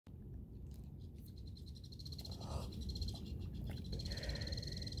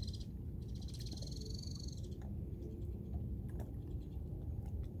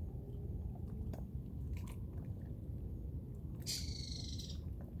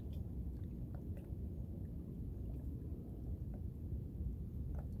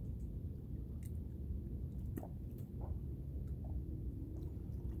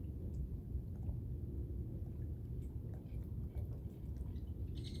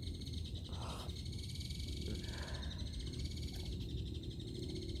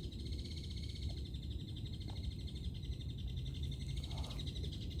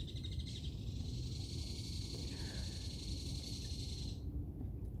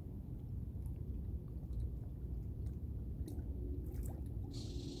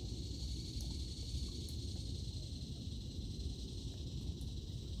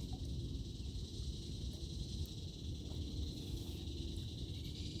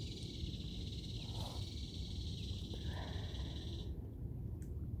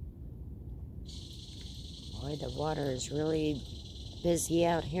Boy, the water is really busy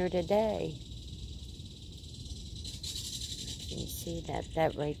out here today. You can see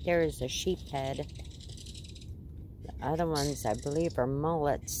that right there is a sheephead. The other ones, I believe, are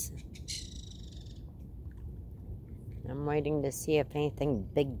mullets. I'm waiting to see if anything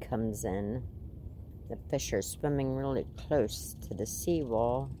big comes in. The fish are swimming really close to the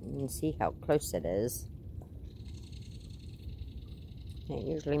seawall. You can see how close it is. It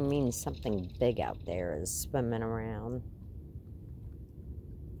usually means something big out there is swimming around.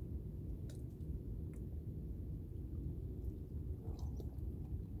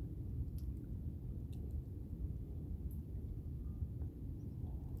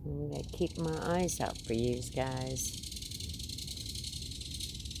 I'm going to keep my eyes out for you guys.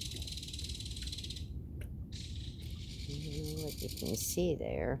 What you can see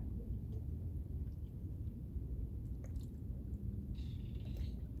there.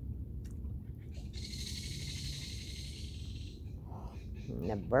 And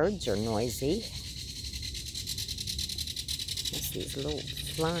the birds are noisy. There's these little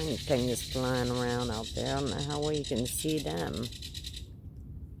flying things flying around out there. I don't know how well you can see them.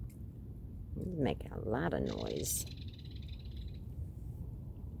 They make a lot of noise.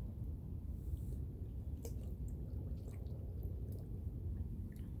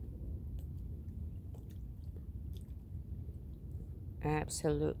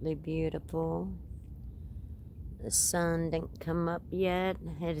 Absolutely beautiful. The sun didn't come up yet.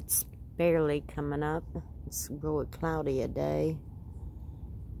 It's barely coming up. It's really cloudy a day.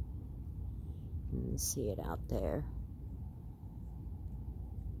 You can see it out there.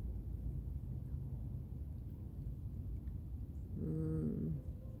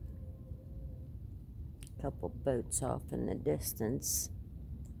 Couple boats off in the distance.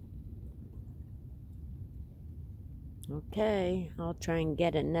 Okay, I'll try and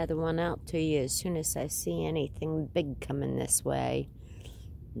get another one out to you as soon as I see anything big coming this way.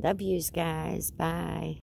 Love yous guys. Bye.